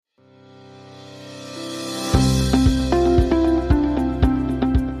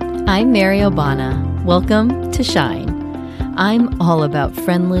I'm Mary Obana. Welcome to Shine. I'm all about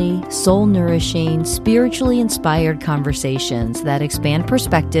friendly, soul-nourishing, spiritually inspired conversations that expand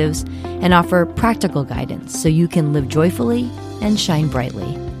perspectives and offer practical guidance so you can live joyfully and shine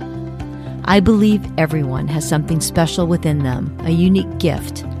brightly. I believe everyone has something special within them, a unique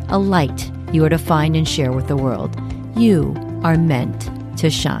gift, a light you are to find and share with the world. You are meant to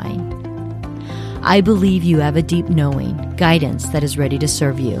shine. I believe you have a deep knowing, guidance that is ready to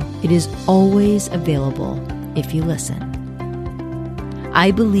serve you. It is always available if you listen.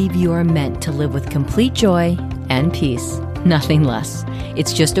 I believe you are meant to live with complete joy and peace, nothing less.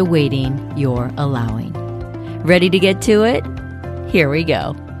 It's just awaiting your allowing. Ready to get to it? Here we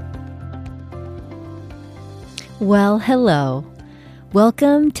go. Well, hello.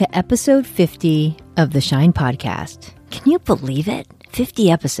 Welcome to episode 50 of the Shine Podcast. Can you believe it?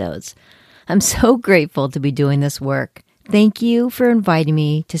 50 episodes. I'm so grateful to be doing this work. Thank you for inviting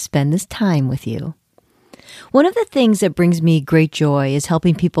me to spend this time with you. One of the things that brings me great joy is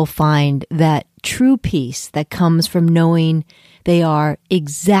helping people find that true peace that comes from knowing they are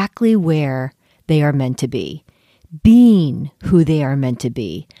exactly where they are meant to be, being who they are meant to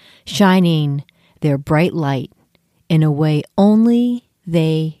be, shining their bright light in a way only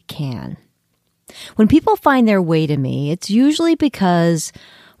they can. When people find their way to me, it's usually because,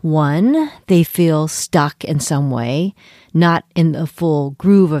 one, they feel stuck in some way, not in the full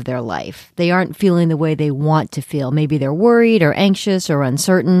groove of their life. They aren't feeling the way they want to feel. Maybe they're worried or anxious or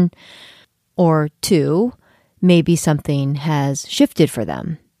uncertain. Or two, maybe something has shifted for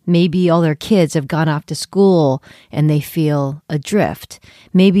them. Maybe all their kids have gone off to school and they feel adrift.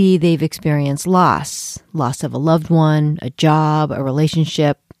 Maybe they've experienced loss of a loved one, a job, a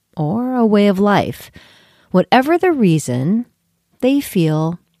relationship, or a way of life. Whatever the reason, they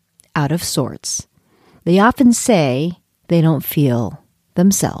feel out of sorts. They often say they don't feel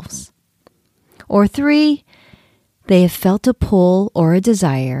themselves. Or three, they have felt a pull or a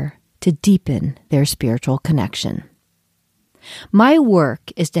desire to deepen their spiritual connection. My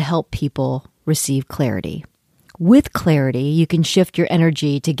work is to help people receive clarity. With clarity, you can shift your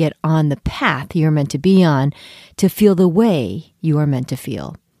energy to get on the path you're meant to be on, to feel the way you are meant to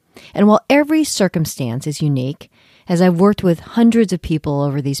feel. And while every circumstance is unique, as I've worked with hundreds of people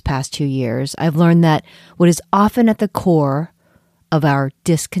over these past 2 years, I've learned that what is often at the core of our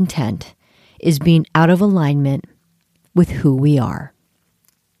discontent is being out of alignment with who we are.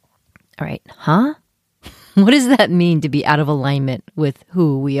 All right, What does that mean to be out of alignment with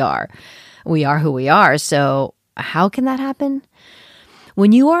who we are? We are who we are, so how can that happen?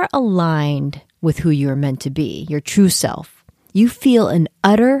 When you are aligned with who you are meant to be, your true self, you feel an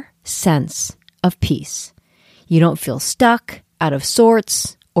utter sense of peace. You don't feel stuck, out of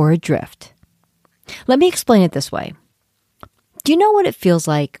sorts, or adrift. Let me explain it this way. Do you know what it feels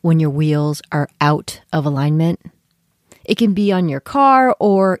like when your wheels are out of alignment? It can be on your car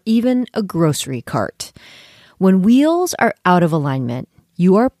or even a grocery cart. When wheels are out of alignment,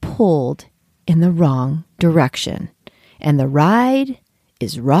 you are pulled in the wrong direction, and the ride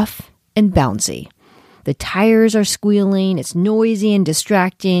is rough and bouncy. The tires are squealing, it's noisy and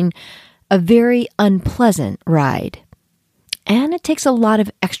distracting, a very unpleasant ride. And it takes a lot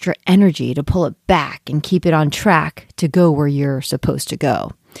of extra energy to pull it back and keep it on track to go where you're supposed to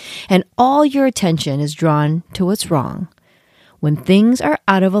go. And all your attention is drawn to what's wrong. When things are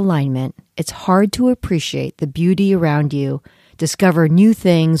out of alignment, it's hard to appreciate the beauty around you, discover new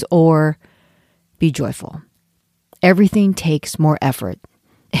things, or be joyful. Everything takes more effort.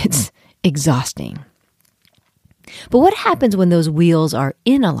 It's exhausting. But what happens when those wheels are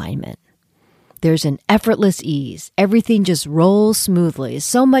in alignment? There's an effortless ease. Everything just rolls smoothly,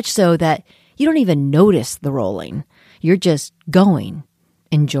 so much so that you don't even notice the rolling. You're just going,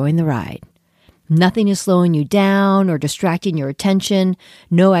 enjoying the ride. Nothing is slowing you down or distracting your attention.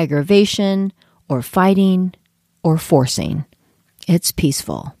 No aggravation or fighting or forcing. It's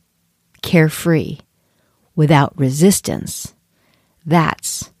peaceful, carefree, without resistance.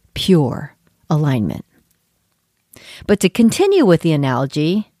 That's pure alignment. But to continue with the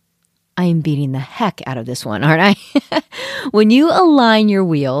analogy, I am beating the heck out of this one, aren't I? When you align your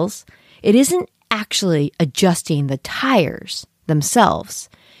wheels, it isn't actually adjusting the tires themselves.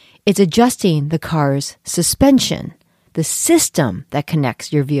 It's adjusting the car's suspension, the system that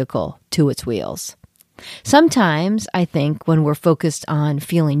connects your vehicle to its wheels. Sometimes, I think, when we're focused on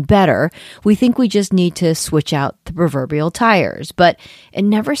feeling better, we think we just need to switch out the proverbial tires, but it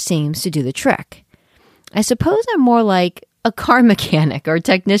never seems to do the trick. I suppose I'm more like a car mechanic or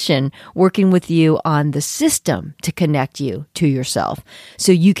technician working with you on the system to connect you to yourself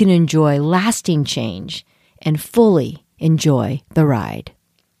so you can enjoy lasting change and fully enjoy the ride.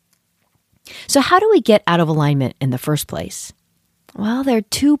 So how do we get out of alignment in the first place? Well, there are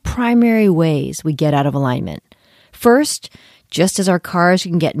two primary ways we get out of alignment. First, just as our cars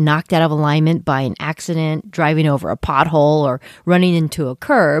can get knocked out of alignment by an accident, driving over a pothole, or running into a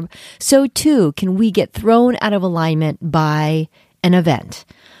curb, so too can we get thrown out of alignment by an event,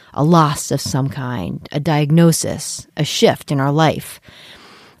 a loss of some kind, a diagnosis, a shift in our life.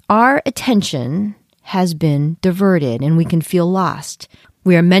 Our attention has been diverted and we can feel lost.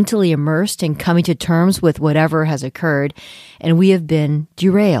 We are mentally immersed in coming to terms with whatever has occurred, and we have been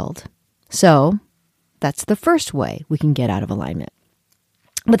derailed. So, that's the first way we can get out of alignment.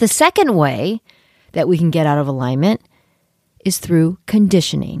 But the second way that we can get out of alignment is through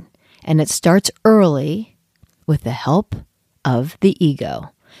conditioning. And it starts early with the help of the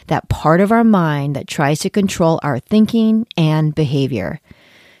ego, that part of our mind that tries to control our thinking and behavior.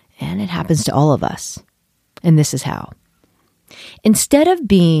 And it happens to all of us. And this is how. Instead of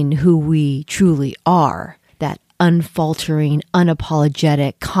being who we truly are, that unfaltering,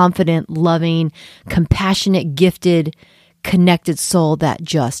 unapologetic, confident, loving, compassionate, gifted, connected soul that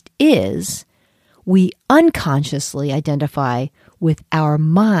just is, we unconsciously identify with our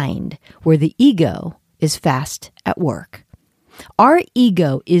mind, where the ego is fast at work. Our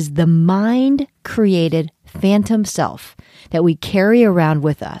ego is the mind-created phantom self that we carry around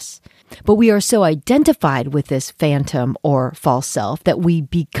with us. But we are so identified with this phantom or false self that we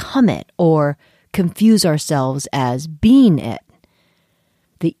become it or confuse ourselves as being it.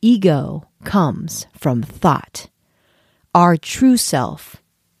 The ego comes from thought. Our true self,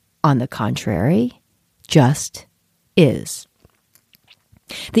 on the contrary, just is.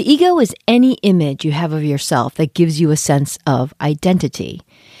 The ego is any image you have of yourself that gives you a sense of identity.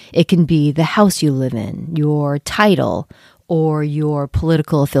 It can be the house you live in, your title, or your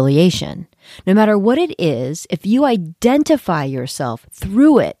political affiliation. No matter what it is, if you identify yourself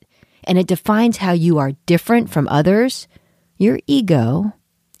through it and it defines how you are different from others, your ego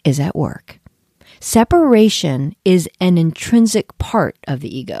is at work. Separation is an intrinsic part of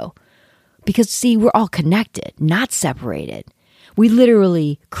the ego. Because, see, we're all connected, not separated. We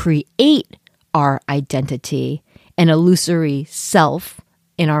literally create our identity, an illusory self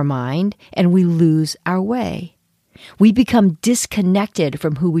in our mind, and we lose our way. We become disconnected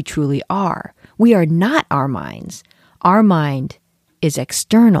from who we truly are. We are not our minds. Our mind is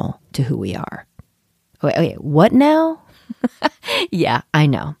external to who we are. Wait, what now? Yeah, I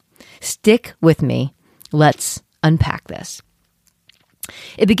know. Stick with me. Let's unpack this.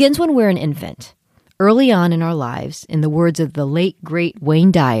 It begins when we're an infant. Early on in our lives, in the words of the late, great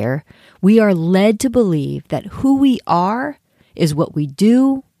Wayne Dyer, we are led to believe that who we are is what we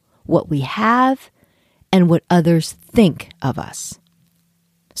do, what we have, and what others think of us.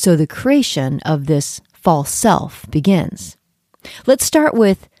 So the creation of this false self begins. Let's start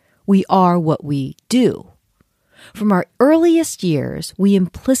with we are what we do. From our earliest years, we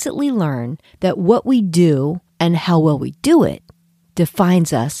implicitly learn that what we do and how well we do it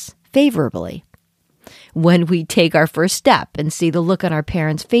defines us favorably. When we take our first step and see the look on our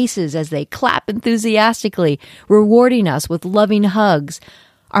parents' faces as they clap enthusiastically, rewarding us with loving hugs,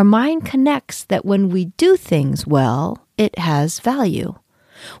 our mind connects that when we do things well, it has value.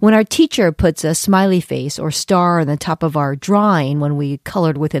 When our teacher puts a smiley face or star on the top of our drawing when we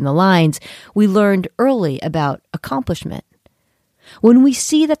colored within the lines, we learned early about accomplishment. When we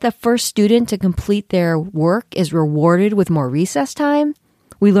see that the first student to complete their work is rewarded with more recess time,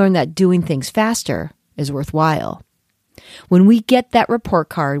 we learn that doing things faster is worthwhile. When we get that report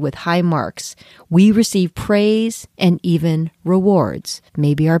card with high marks, we receive praise and even rewards.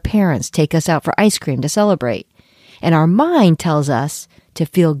 Maybe our parents take us out for ice cream to celebrate. And our mind tells us to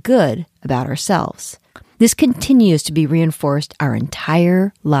feel good about ourselves. This continues to be reinforced our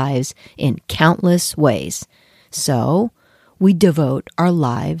entire lives in countless ways. So, we devote our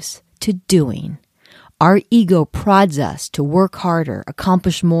lives to doing. Our ego prods us to work harder,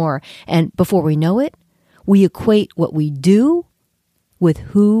 accomplish more, and before we know it, we equate what we do with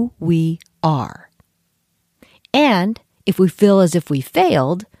who we are. And if we feel as if we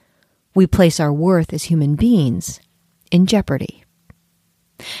failed, we place our worth as human beings in jeopardy.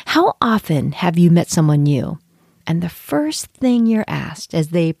 How often have you met someone new, and the first thing you're asked as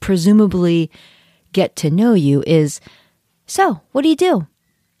they presumably get to know you is, "So, what do you do?"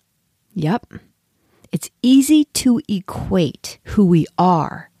 Yep. It's easy to equate who we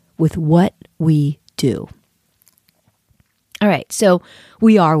are with what we do. All right, so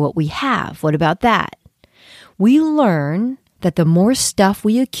we are what we have. What about that? We learn that the more stuff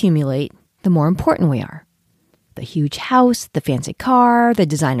we accumulate, the more important we are. The huge house, the fancy car, the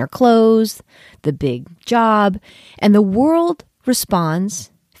designer clothes, the big job, and the world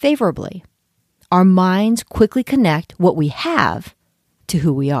responds favorably. our minds quickly connect what we have to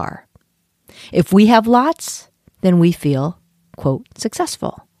who we are. If we have lots, then we feel, quote,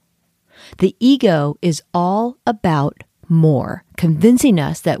 successful. The ego is all about more, convincing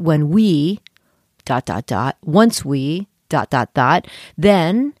us that when we, once we,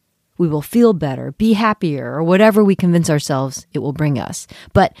 then we will feel better, be happier, or whatever we convince ourselves it will bring us.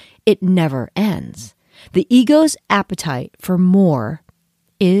 But it never ends. The ego's appetite for more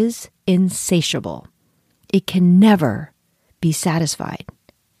is insatiable. It can never be satisfied.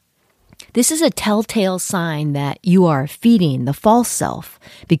 This is a telltale sign that you are feeding the false self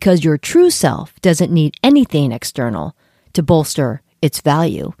because your true self doesn't need anything external to bolster its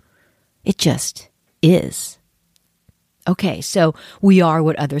value. It just is. Okay, so we are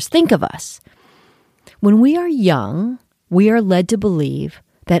what others think of us. When we are young, we are led to believe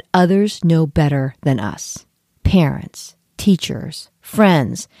that others know better than us. Parents, teachers,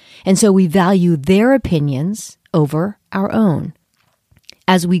 friends, and so we value their opinions over our own.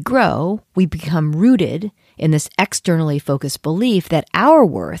 As we grow, we become rooted in this externally focused belief that our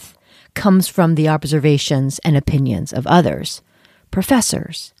worth comes from the observations and opinions of others,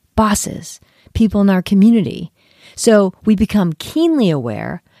 professors, bosses, people in our community. So we become keenly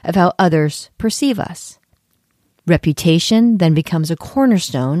aware of how others perceive us. Reputation then becomes a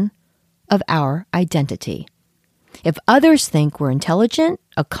cornerstone of our identity. If others think we're intelligent,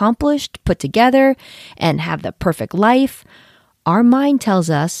 accomplished, put together, and have the perfect life, our mind tells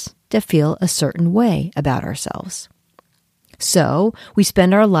us to feel a certain way about ourselves. So we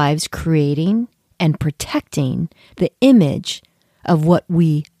spend our lives creating and protecting the image of what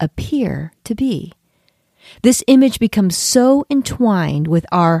we appear to be. This image becomes so entwined with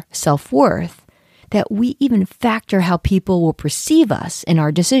our self-worth that we even factor how people will perceive us in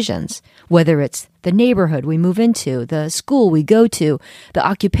our decisions, whether it's the neighborhood we move into, the school we go to, the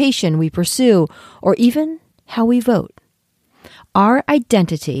occupation we pursue, or even how we vote. Our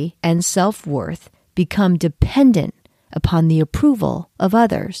identity and self-worth become dependent upon the approval of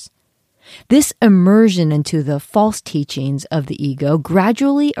others. This immersion into the false teachings of the ego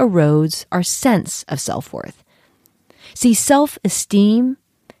gradually erodes our sense of self-worth. See, self-esteem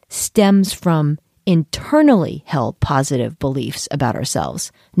stems from internally held positive beliefs about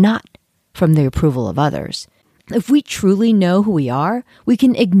ourselves, not from the approval of others. If we truly know who we are, we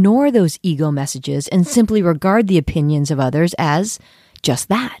can ignore those ego messages and simply regard the opinions of others as just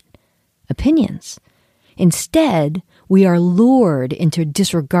that, opinions. Instead, we are lured into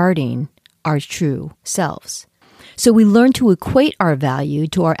disregarding our true selves. So we learn to equate our value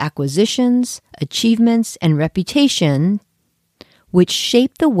to our acquisitions, achievements, and reputation, which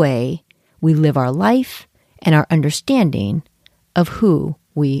shape the way we live our life and our understanding of who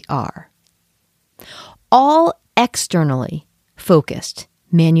we are. All externally focused,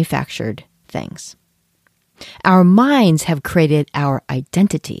 manufactured things. Our minds have created our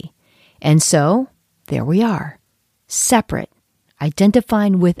identity, and so there we are, separate,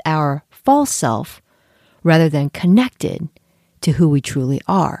 identifying with our false self rather than connected to who we truly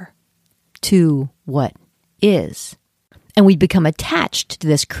are, to what is. And we become attached to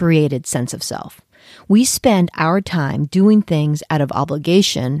this created sense of self. We spend our time doing things out of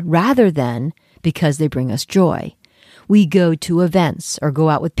obligation rather than because they bring us joy. We go to events or go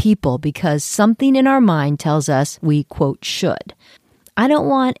out with people because something in our mind tells us we, quote, should. I don't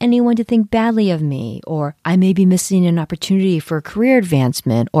want anyone to think badly of me, or I may be missing an opportunity for career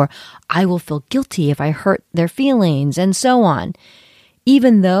advancement, or I will feel guilty if I hurt their feelings, and so on.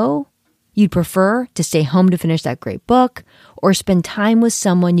 Even though you'd prefer to stay home to finish that great book, or spend time with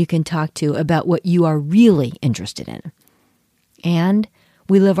someone you can talk to about what you are really interested in. And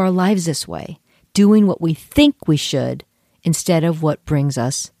we live our lives this way, doing what we think we should instead of what brings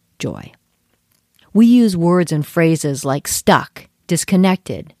us joy. We use words and phrases like stuck,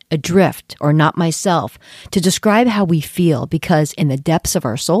 disconnected, adrift, or not myself to describe how we feel because in the depths of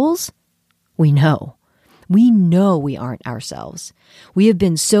our souls, we know. We know we aren't ourselves. We have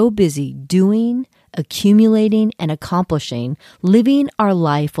been so busy doing, accumulating, and accomplishing, living our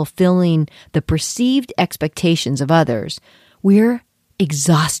life fulfilling the perceived expectations of others. We're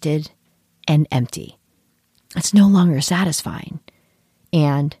exhausted and empty. It's no longer satisfying.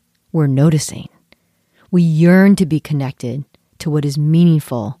 And we're noticing. We yearn to be connected to what is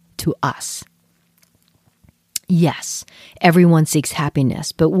meaningful to us. Yes, everyone seeks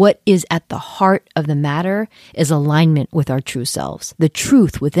happiness, but what is at the heart of the matter is alignment with our true selves, the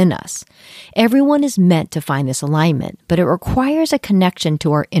truth within us. Everyone is meant to find this alignment, but it requires a connection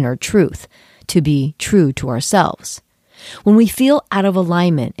to our inner truth, to be true to ourselves. When we feel out of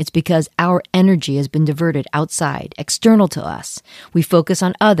alignment, it's because our energy has been diverted outside, external to us. We focus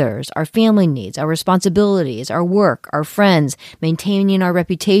on others, our family needs, our responsibilities, our work, our friends, maintaining our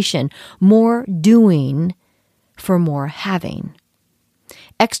reputation, more doing for more having.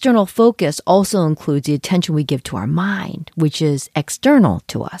 External focus also includes the attention we give to our mind, which is external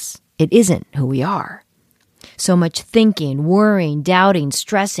to us. It isn't who we are. So much thinking, worrying, doubting,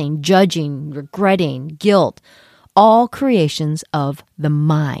 stressing, judging, regretting, guilt, all creations of the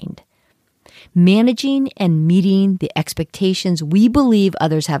mind. Managing and meeting the expectations we believe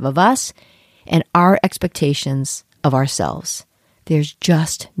others have of us and our expectations of ourselves. There's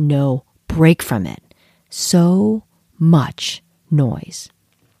just no break from it. So much noise.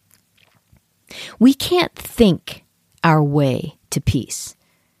 We can't think our way to peace.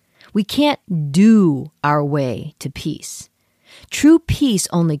 We can't do our way to peace. True peace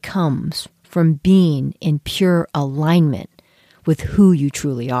only comes from being in pure alignment with who you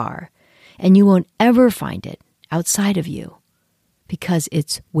truly are. And you won't ever find it outside of you because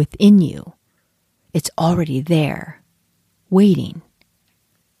it's within you. It's already there, waiting.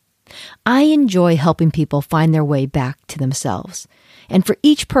 I enjoy helping people find their way back to themselves. And for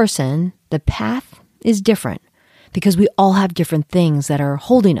each person, the path is different because we all have different things that are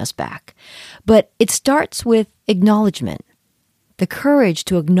holding us back. But it starts with acknowledgement, the courage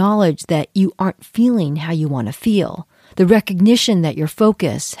to acknowledge that you aren't feeling how you want to feel, the recognition that your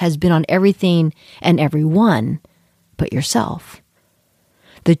focus has been on everything and everyone but yourself,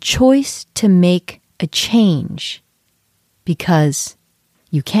 the choice to make a change because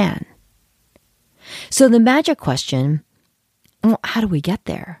you can. So the magic question, well, how do we get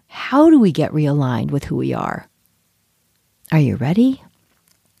there? How do we get realigned with who we are? Are you ready?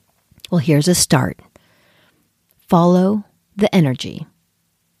 Well, here's a start. Follow the energy.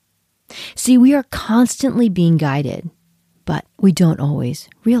 See, we are constantly being guided, but we don't always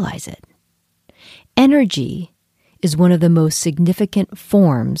realize it. Energy is one of the most significant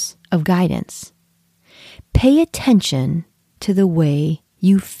forms of guidance. Pay attention to the way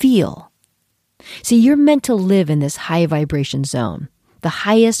you feel. See, you're meant to live in this high vibration zone. The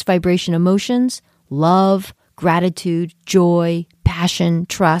highest vibration emotions, love, gratitude, joy, passion,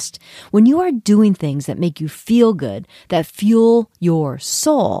 trust. When you are doing things that make you feel good, that fuel your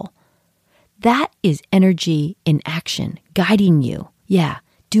soul, that is energy in action, guiding you. Yeah,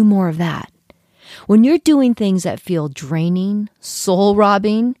 do more of that. When you're doing things that feel draining,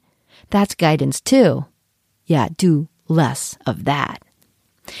 soul-robbing, that's guidance too. Yeah, do less of that.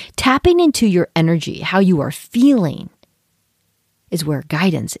 Tapping into your energy, how you are feeling, is where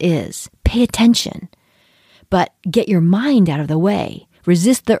guidance is. Pay attention, but get your mind out of the way.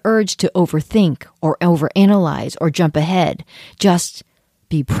 Resist the urge to overthink or overanalyze or jump ahead. Just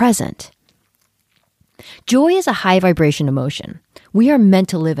be present. Joy is a high vibration emotion. We are meant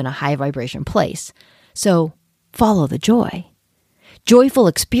to live in a high vibration place. So follow the joy. Joyful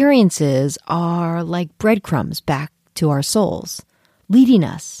experiences are like breadcrumbs back to our souls, leading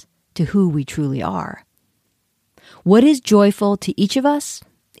us to who we truly are. What is joyful to each of us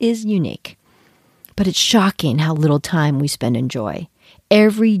is unique, but it's shocking how little time we spend in joy.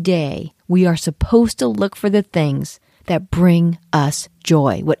 Every day, we are supposed to look for the things that bring us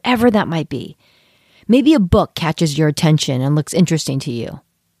joy, whatever that might be. Maybe a book catches your attention and looks interesting to you.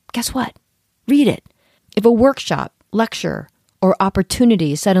 Guess what? Read it. If a workshop, lecture, or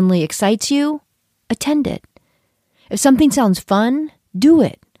opportunity suddenly excites you, attend it. If something sounds fun, do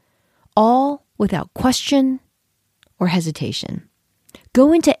it. All without question or hesitation.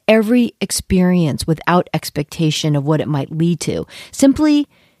 Go into every experience without expectation of what it might lead to. Simply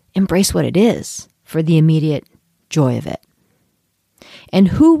embrace what it is for the immediate joy of it. And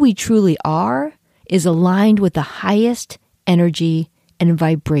who we truly are is aligned with the highest energy and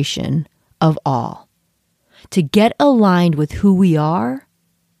vibration of all. To get aligned with who we are,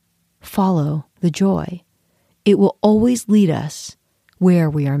 follow the joy. It will always lead us where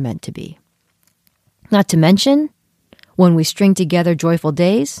we are meant to be. Not to mention, when we string together joyful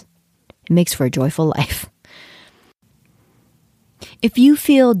days, it makes for a joyful life. If you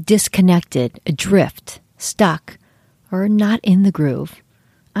feel disconnected, adrift, stuck, or not in the groove,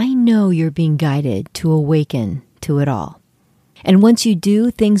 I know you're being guided to awaken to it all. And once you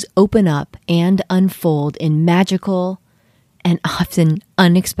do, things open up and unfold in magical and often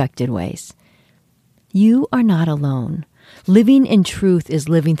unexpected ways. You are not alone. Living in truth is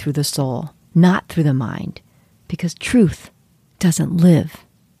living through the soul, not through the mind, because truth doesn't live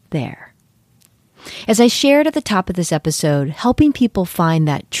there. As I shared at the top of this episode, helping people find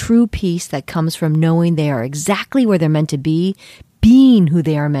that true peace that comes from knowing they are exactly where they're meant to be being who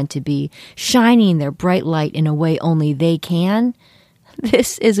they are meant to be, shining their bright light in a way only they can,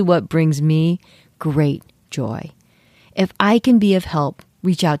 this is what brings me great joy. If I can be of help,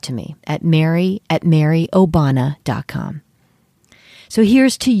 reach out to me at mary@maryobana.com. So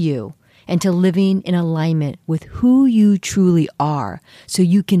here's to you and to living in alignment with who you truly are so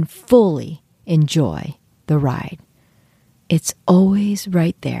you can fully enjoy the ride. It's always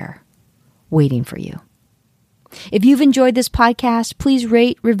right there, waiting for you. If you've enjoyed this podcast, please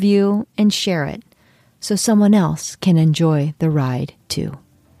rate, review, and share it so someone else can enjoy the ride too.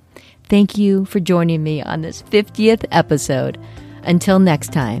 Thank you for joining me on this 50th episode. Until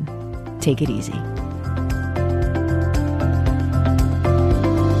next time, take it easy.